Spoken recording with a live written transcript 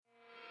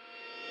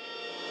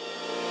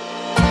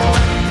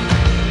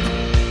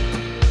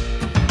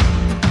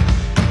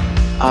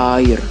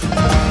Air.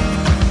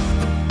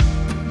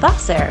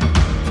 Wasser.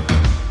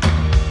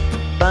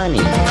 Bunny.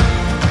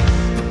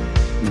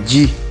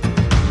 G.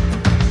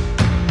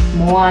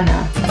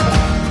 Moana.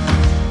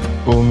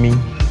 Bumi.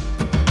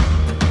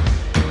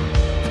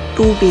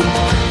 Tubig.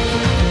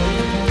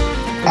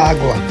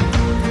 Água.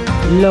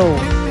 Low.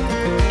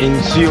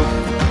 Ensio.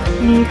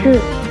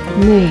 水.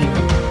 Moon.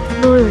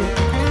 Moon.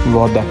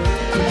 Voda.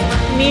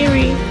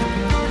 Miri.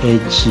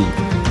 Eichi.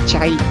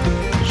 Chai.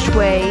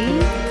 Shui.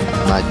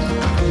 Magi.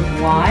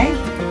 Why?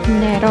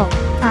 Nero.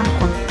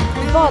 Aqua.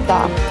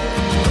 Voda.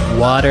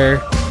 What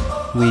are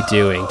we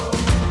doing?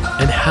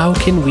 And how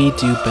can we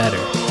do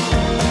better?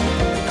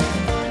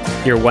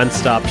 Your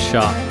one-stop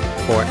shop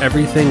for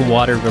everything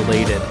water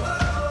related,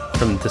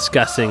 from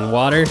discussing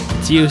water,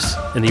 its use,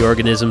 and the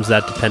organisms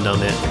that depend on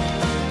it.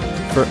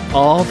 For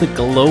all the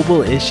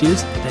global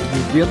issues that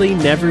you really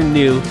never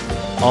knew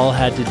all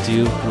had to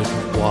do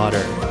with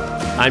water.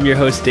 I'm your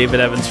host, David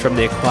Evans from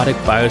the Aquatic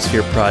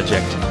Biosphere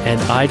Project, and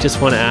I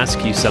just want to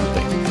ask you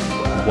something.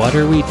 What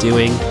are we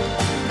doing,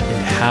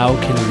 and how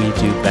can we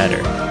do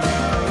better?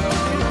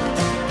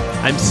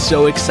 I'm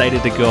so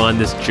excited to go on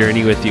this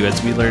journey with you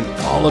as we learn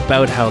all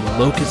about how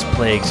locust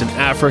plagues in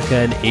Africa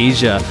and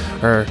Asia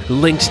are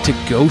linked to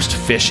ghost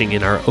fishing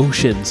in our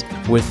oceans,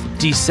 with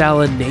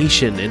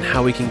desalination and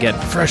how we can get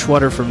fresh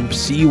water from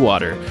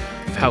seawater,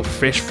 how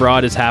fish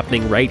fraud is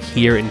happening right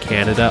here in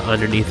Canada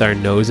underneath our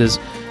noses,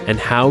 and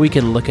how we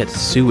can look at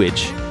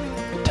sewage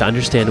to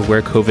understand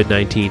where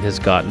COVID-19 has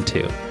gotten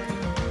to.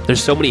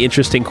 There's so many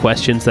interesting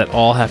questions that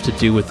all have to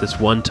do with this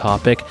one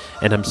topic,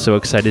 and I'm so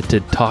excited to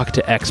talk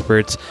to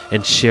experts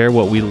and share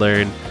what we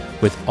learn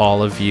with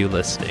all of you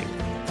listening.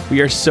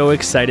 We are so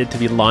excited to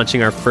be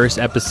launching our first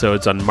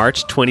episodes on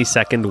March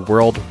 22nd,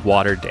 World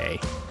Water Day.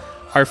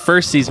 Our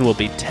first season will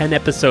be 10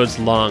 episodes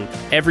long.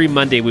 Every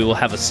Monday we will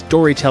have a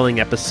storytelling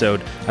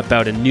episode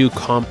about a new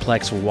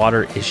complex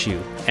water issue.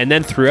 And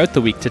then throughout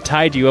the week, to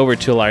tide you over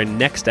till our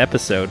next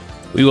episode,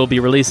 we will be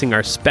releasing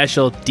our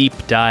special deep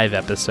dive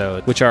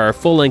episode, which are our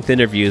full-length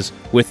interviews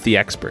with the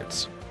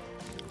experts.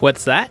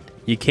 What's that?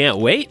 You can't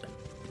wait?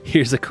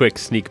 Here's a quick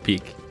sneak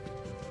peek.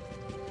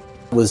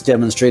 It was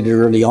demonstrated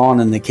early on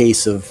in the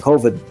case of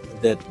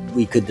COVID that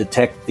we could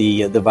detect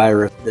the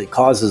virus that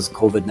causes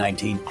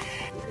COVID-19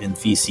 in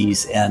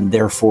feces, and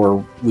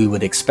therefore we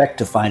would expect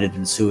to find it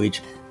in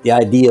sewage. The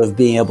idea of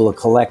being able to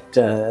collect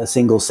a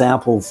single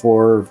sample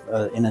for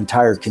an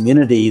entire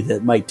community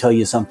that might tell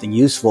you something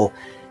useful,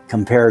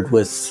 compared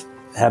with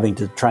having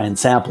to try and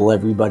sample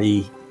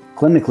everybody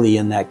clinically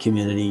in that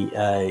community,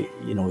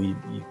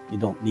 you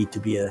don't need to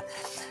be a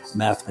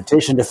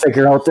mathematician to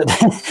figure out that,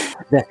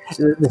 that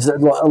there's a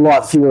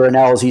lot fewer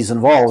analyses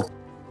involved.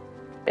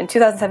 In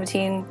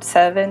 2017,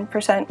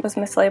 7% was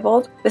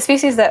mislabeled. The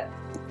species that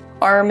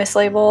are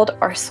mislabeled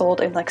are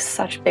sold in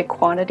such big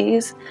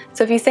quantities.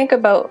 So if you think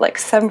about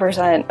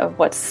 7% of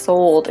what's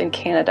sold in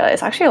Canada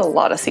is actually a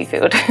lot of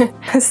seafood.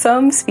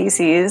 Some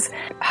species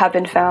have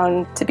been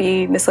found to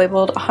be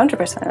mislabeled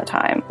 100% of the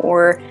time,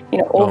 or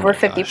over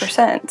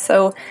 50%.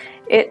 So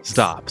it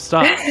Stop.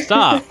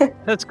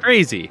 That's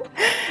crazy.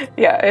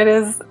 Yeah, it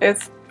is.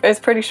 It's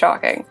pretty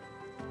shocking.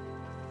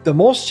 The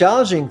most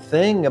challenging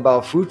thing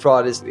about food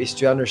fraud is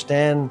to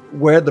understand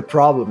where the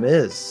problem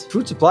is.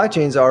 Food supply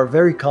chains are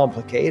very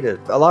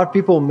complicated. A lot of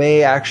people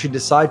may actually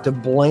decide to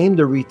blame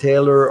the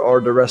retailer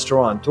or the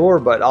restaurateur,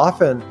 but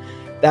often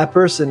that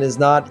person is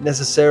not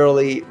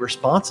necessarily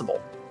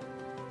responsible.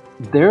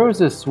 There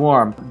was a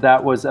swarm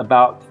that was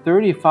about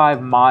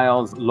 35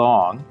 miles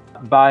long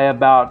by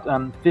about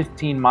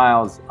 15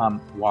 miles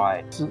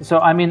wide. So,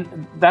 I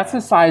mean, that's the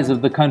size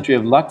of the country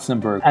of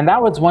Luxembourg. And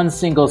that was one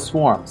single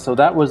swarm. So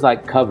that was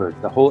covered.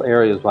 The whole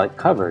area was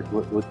covered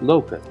with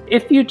locusts.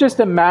 If you just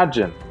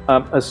imagine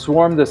a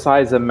swarm the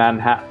size of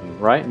Manhattan,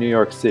 right? New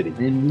York City.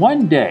 In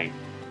one day,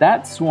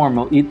 that swarm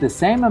will eat the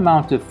same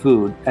amount of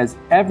food as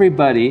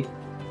everybody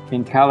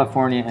in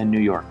California and New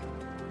York.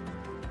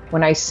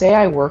 When I say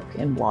I work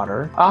in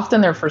water, often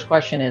their first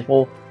question is,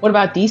 well, what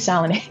about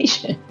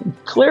desalination?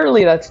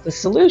 Clearly, that's the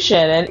solution.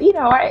 And,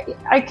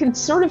 I can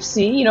sort of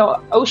see,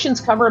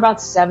 oceans cover about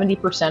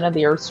 70% of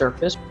the Earth's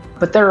surface,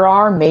 but there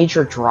are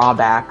major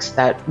drawbacks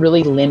that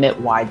really limit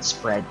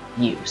widespread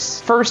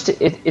use. First,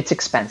 it's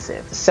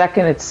expensive.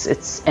 Second,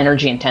 it's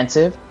energy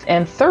intensive.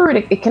 And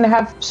third, it can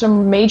have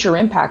some major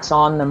impacts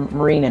on the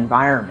marine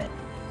environment.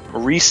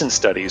 Recent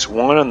studies,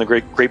 one on the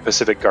Great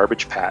Pacific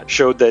Garbage Patch,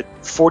 showed that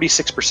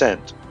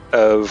 46%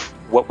 of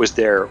what was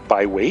there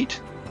by weight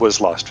was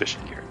lost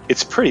fishing gear.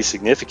 It's pretty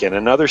significant.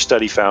 Another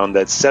study found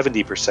that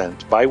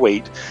 70% by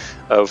weight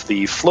of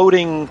the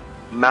floating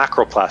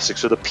macroplastics,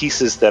 so the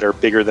pieces that are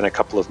bigger than a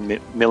couple of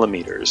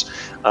millimeters,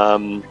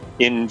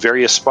 in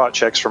various spot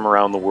checks from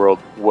around the world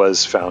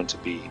was found to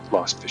be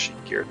lost fishing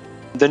gear.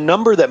 The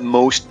number that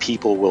most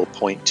people will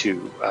point to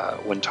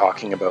when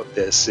talking about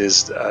this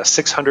is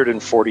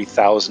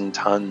 640,000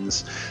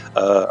 tons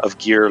of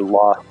gear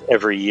lost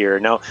every year.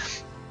 Now,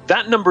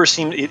 that number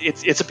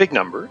it's a big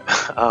number.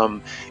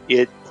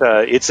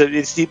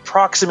 It's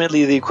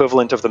approximately the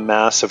equivalent of the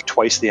mass of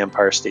twice the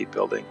Empire State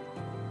Building.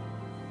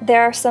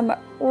 There are some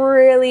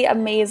really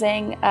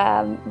amazing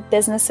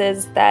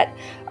businesses that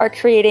are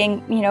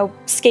creating,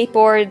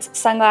 skateboards,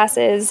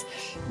 sunglasses,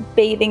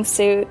 bathing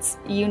suits,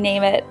 you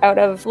name it, out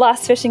of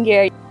lost fishing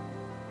gear.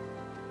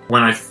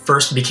 When I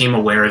first became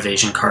aware of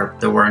Asian carp,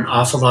 there were an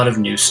awful lot of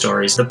news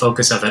stories. The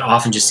focus of it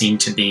often just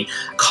seemed to be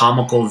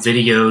comical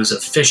videos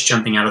of fish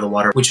jumping out of the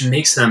water, which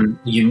makes them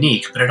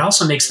unique, but it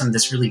also makes them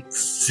this really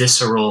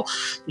visceral,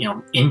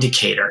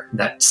 indicator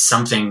that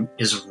something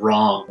is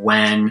wrong.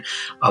 When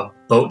a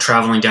boat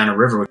traveling down a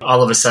river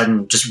all of a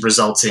sudden just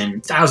results in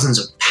thousands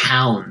of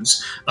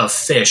pounds of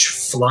fish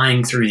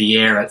flying through the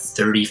air at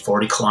 30,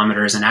 40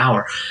 kilometers an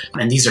hour.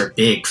 And these are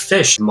big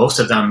fish. Most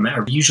of them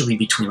are usually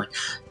between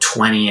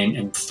 20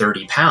 and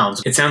 30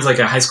 pounds. It sounds like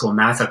a high school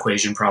math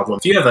equation problem.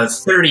 If you have a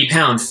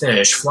 30-pound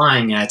fish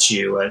flying at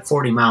you at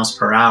 40 miles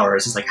per hour,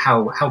 it's just like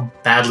how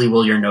badly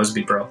will your nose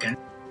be broken?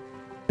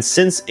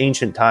 Since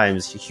ancient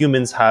times,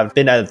 humans have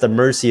been at the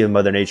mercy of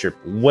Mother Nature.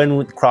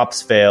 When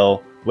crops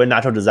fail, when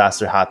natural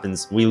disaster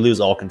happens, we lose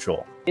all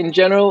control. In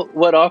general,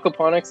 what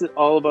aquaponics is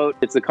all about,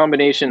 it's a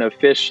combination of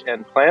fish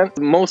and plants.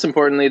 Most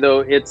importantly, though,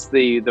 it's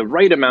the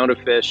right amount of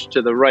fish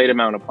to the right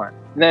amount of plant.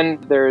 Then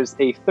there's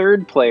a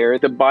third player,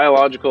 the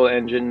biological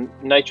engine,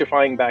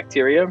 nitrifying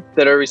bacteria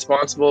that are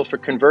responsible for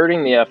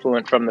converting the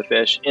effluent from the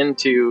fish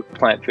into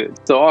plant food.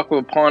 So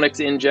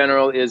aquaponics in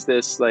general is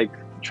this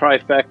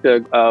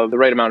trifecta of the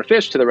right amount of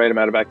fish to the right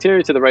amount of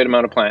bacteria to the right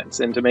amount of plants,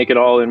 and to make it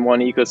all in one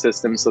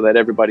ecosystem so that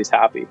everybody's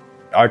happy.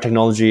 Our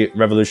technology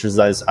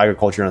revolutionizes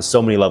agriculture on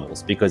so many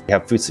levels because we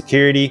have food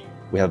security,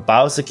 we have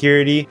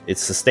biosecurity,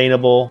 it's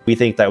sustainable. We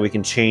think that we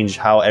can change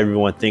how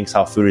everyone thinks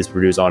how food is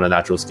produced on a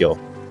natural scale.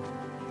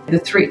 The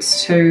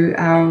threats to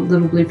our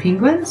little blue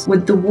penguins,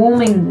 with the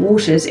warming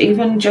waters,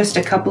 even just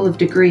a couple of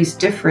degrees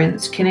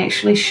difference can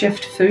actually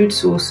shift food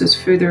sources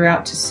further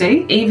out to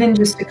sea. Even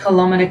just a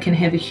kilometre can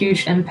have a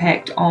huge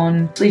impact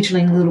on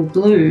fledgling little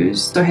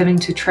blues, so having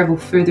to travel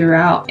further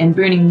out and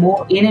burning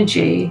more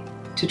energy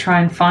to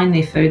try and find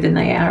their food than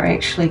they are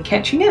actually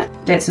catching it.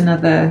 That's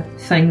another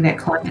thing that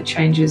climate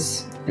change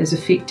is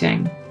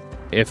affecting.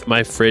 If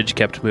my fridge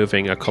kept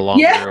moving a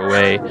kilometer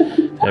away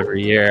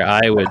every year,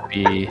 that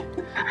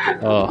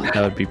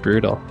would be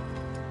brutal.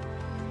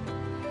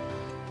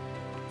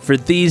 For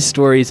these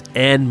stories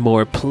and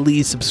more,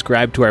 please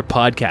subscribe to our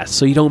podcast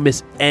so you don't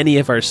miss any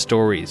of our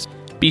stories.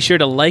 Be sure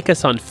to like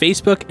us on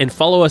Facebook and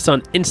follow us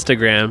on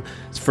Instagram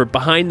for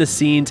behind the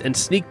scenes and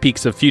sneak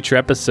peeks of future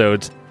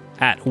episodes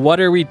at What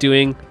Are We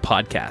Doing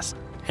Podcast.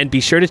 And be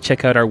sure to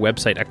check out our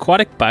website,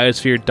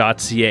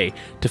 aquaticbiosphere.ca,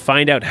 to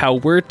find out how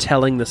we're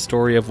telling the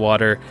story of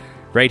water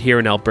right here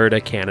in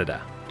Alberta,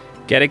 Canada.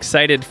 Get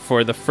excited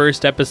for the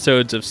first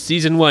episodes of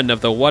Season 1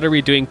 of the What Are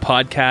We Doing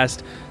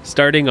podcast,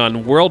 starting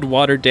on World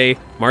Water Day,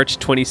 March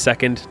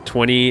 22nd,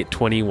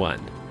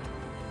 2021.